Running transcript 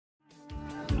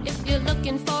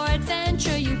looking for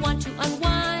adventure, you want to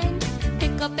unwind.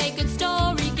 Pick up a good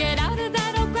story, get out of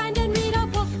that old grind and read a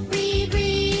book. Read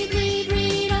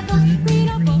a book, read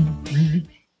a book. Read.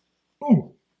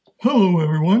 Oh, hello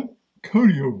everyone.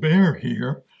 Kody O'Bear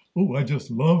here. Oh, I just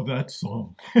love that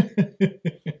song.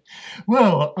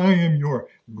 Well, I am your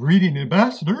reading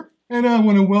ambassador, and I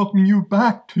want to welcome you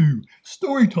back to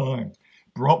Storytime,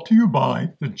 brought to you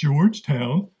by the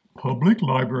Georgetown Public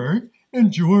Library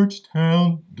in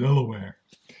Georgetown, Delaware.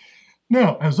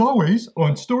 Now, as always,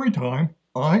 on Storytime,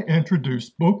 I introduce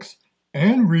books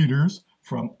and readers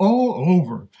from all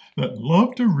over that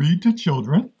love to read to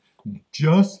children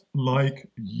just like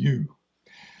you.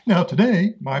 Now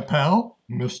today, my pal,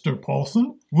 Mr.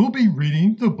 Paulson, will be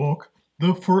reading the book,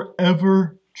 The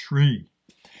Forever Tree.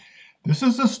 This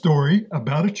is a story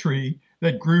about a tree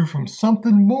that grew from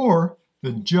something more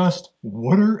than just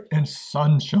water and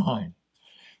sunshine.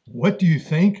 What do you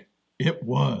think it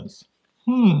was?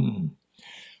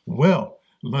 Well,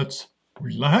 let's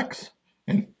relax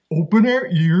and open our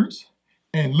ears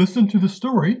and listen to the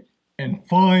story and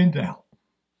find out.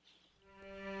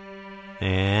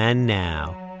 And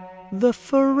now, The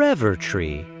Forever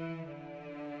Tree.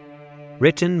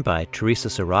 Written by Treasa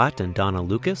Surratt and Donna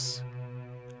Lukas.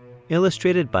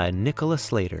 Illustrated by Nicola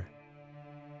Slater.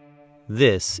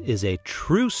 This is a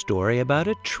true story about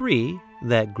a tree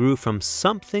that grew from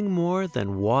something more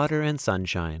than water and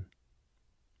sunshine.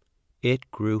 It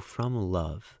grew from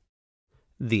love.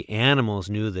 The animals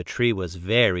knew the tree was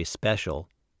very special,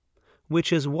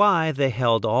 which is why they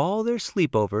held all their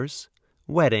sleepovers,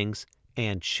 weddings,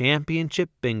 and championship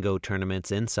bingo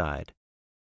tournaments inside.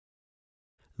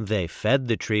 They fed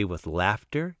the tree with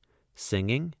laughter,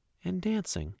 singing, and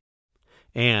dancing.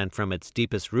 And from its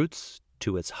deepest roots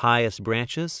to its highest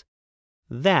branches,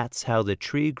 that's how the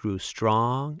tree grew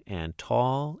strong and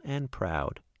tall and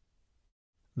proud.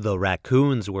 The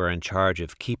raccoons were in charge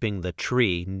of keeping the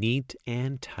tree neat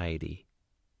and tidy.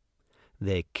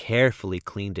 They carefully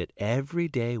cleaned it every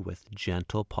day with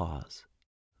gentle paws.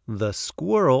 The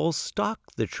squirrels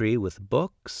stocked the tree with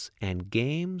books and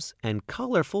games and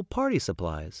colorful party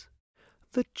supplies.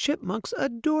 The chipmunks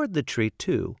adored the tree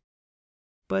too,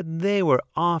 but they were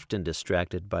often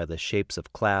distracted by the shapes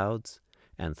of clouds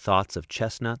and thoughts of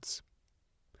chestnuts,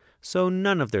 so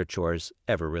none of their chores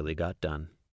ever really got done.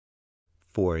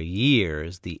 For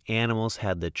years, the animals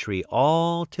had the tree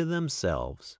all to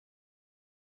themselves.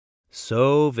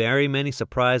 So very many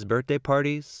surprise birthday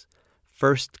parties,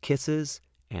 first kisses,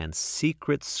 and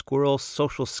secret squirrel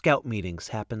social scout meetings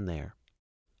happened there.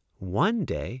 One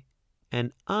day,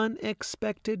 an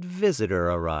unexpected visitor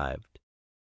arrived.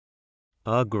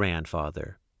 A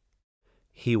grandfather.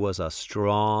 He was a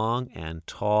strong and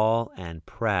tall and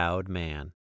proud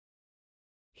man.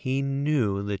 He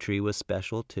knew the tree was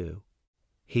special too.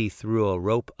 He threw a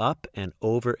rope up and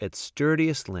over its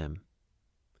sturdiest limb.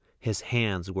 His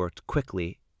hands worked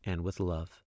quickly and with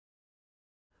love.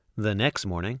 The next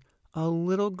morning, a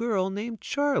little girl named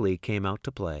Charlie came out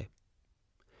to play.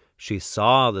 She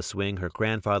saw the swing her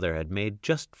grandfather had made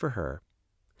just for her.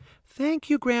 "Thank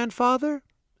you, grandfather,"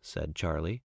 said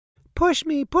Charlie. Push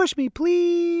me,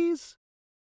 please."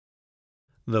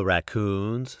 The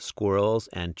raccoons, squirrels,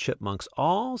 and chipmunks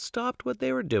all stopped what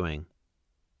they were doing.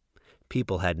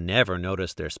 People had never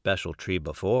noticed their special tree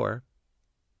before.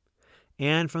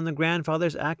 And from the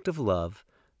grandfather's act of love,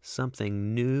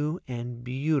 something new and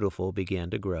beautiful began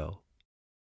to grow.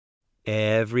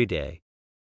 Every day,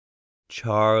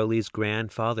 Charlie's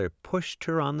grandfather pushed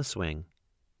her on the swing.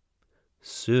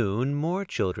 Soon more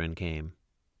children came.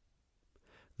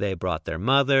 They brought their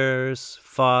mothers,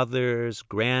 fathers,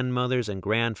 grandmothers, and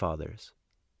grandfathers.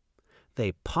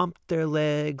 They pumped their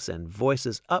legs and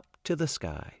voices up to the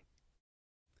sky.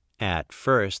 At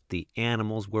first, the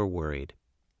animals were worried,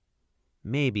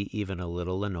 maybe even a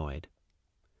little annoyed.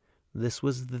 This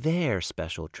was their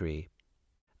special tree.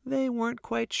 They weren't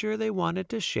quite sure they wanted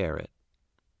to share it.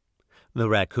 The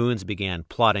raccoons began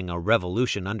plotting a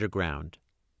revolution underground.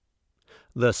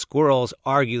 The squirrels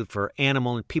argued for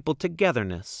animal and people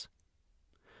togetherness.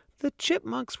 The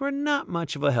chipmunks were not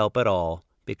much of a help at all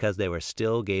because they were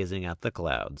still gazing at the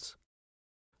clouds.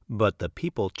 But the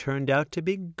people turned out to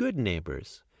be good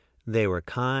neighbors. They were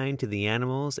kind to the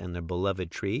animals and their beloved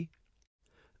tree.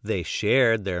 They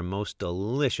shared their most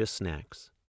delicious snacks.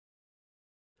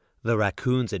 The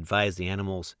raccoons advised the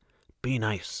animals, "Be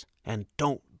nice and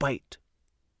don't bite."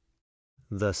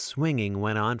 The swinging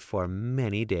went on for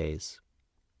many days,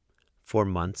 for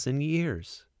months and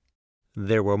years.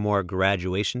 There were more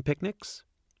graduation picnics,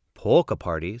 polka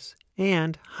parties,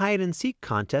 and hide-and-seek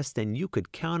contests than you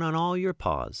could count on all your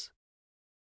paws.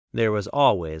 There was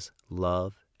always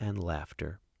love and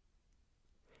laughter.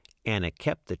 And it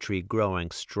kept the tree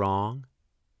growing strong,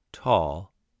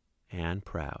 tall, and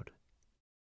proud.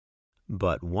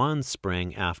 But one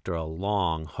spring, after a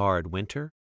long, hard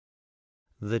winter,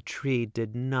 the tree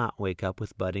did not wake up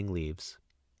with budding leaves.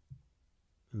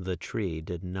 The tree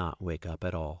did not wake up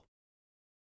at all.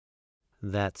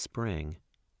 That spring,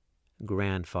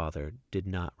 Grandfather did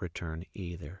not return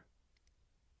either.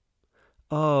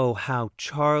 Oh, how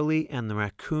Charlie and the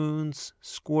raccoons,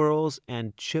 squirrels,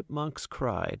 and chipmunks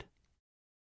cried.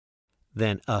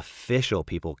 Then official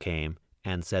people came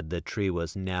and said the tree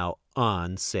was now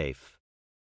unsafe.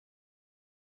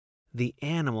 The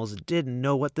animals didn't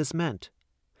know what this meant.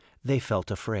 They felt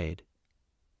afraid.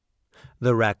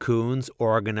 The raccoons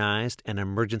organized an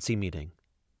emergency meeting.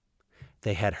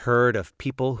 They had heard of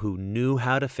people who knew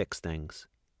how to fix things.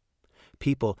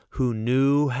 People who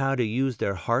knew how to use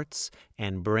their hearts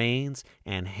and brains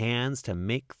and hands to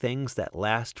make things that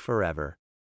last forever.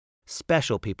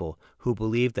 Special people who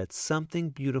believed that something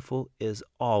beautiful is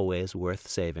always worth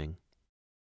saving.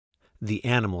 The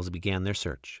animals began their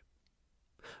search.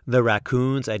 The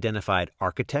raccoons identified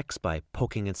architects by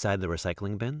poking inside the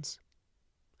recycling bins.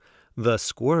 The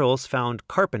squirrels found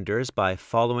carpenters by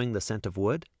following the scent of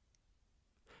wood.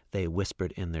 They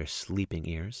whispered in their sleeping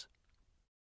ears.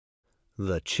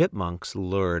 The chipmunks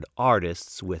lured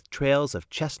artists with trails of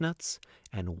chestnuts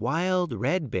and wild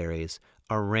red berries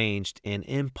arranged in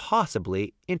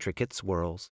impossibly intricate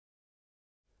swirls.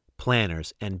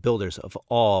 Planners and builders of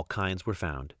all kinds were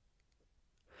found.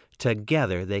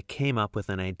 Together they came up with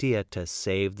an idea to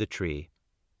save the tree.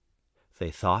 They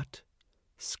thought,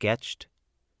 sketched,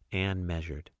 and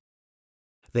measured.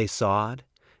 They sawed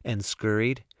and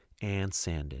scurried and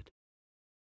sanded.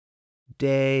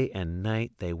 Day and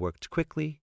night they worked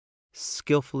quickly,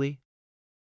 skillfully,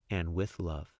 and with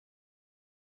love.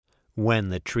 When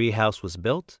the tree house was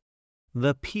built,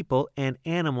 the people and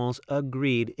animals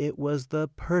agreed it was the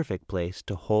perfect place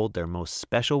to hold their most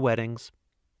special weddings,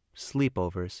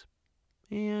 sleepovers,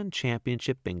 and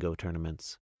championship bingo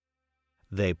tournaments.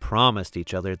 They promised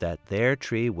each other that their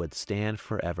tree would stand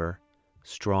forever,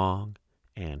 strong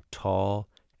and tall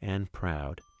and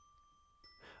proud.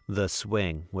 The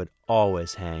swing would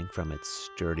always hang from its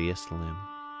sturdiest limb.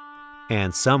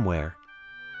 And somewhere,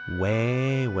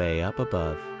 way, way up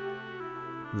above,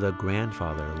 the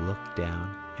grandfather looked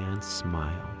down and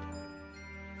smiled.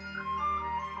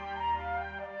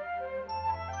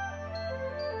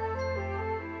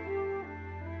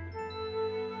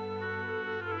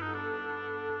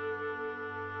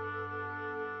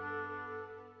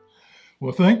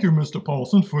 Well, thank you, Mr.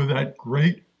 Paulson, for that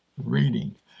great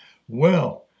reading.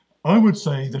 Well, I would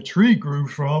say the tree grew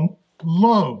from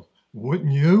love,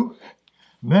 wouldn't you?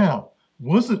 Now,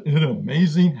 wasn't it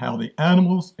amazing how the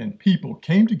animals and people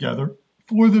came together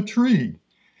for the tree?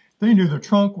 They knew the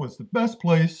trunk was the best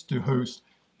place to host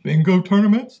bingo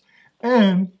tournaments,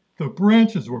 and the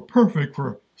branches were perfect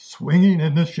for swinging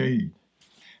in the shade.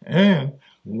 And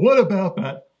what about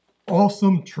that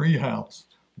awesome tree house?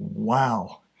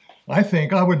 Wow! I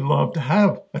think I would love to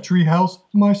have a tree house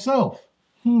myself.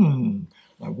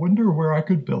 I wonder where I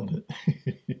could build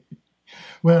it.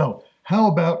 Well, how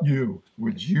about you?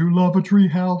 Would you love a tree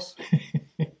house?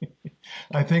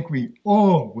 I think we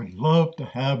all would love to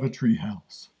have a tree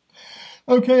house.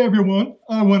 Okay, everyone,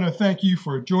 I want to thank you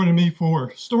for joining me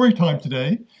for story time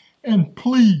today. And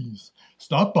please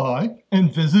stop by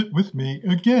and visit with me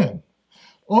again.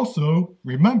 Also,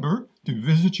 remember to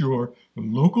visit your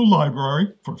local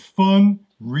library for fun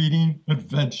reading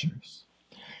adventures.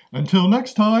 Until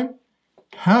next time,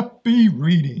 happy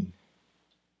reading.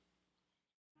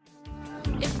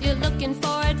 If you're looking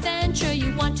for adventure,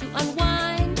 you want to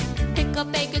unwind, pick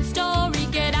up a good story,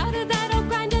 get out of that old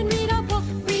grind and read a book.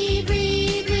 Read,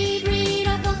 read, read, read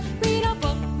a book, read a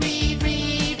book, read,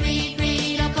 read, read,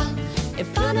 read a book. If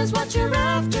fun is what you're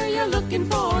after, you're looking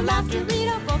for laughter, read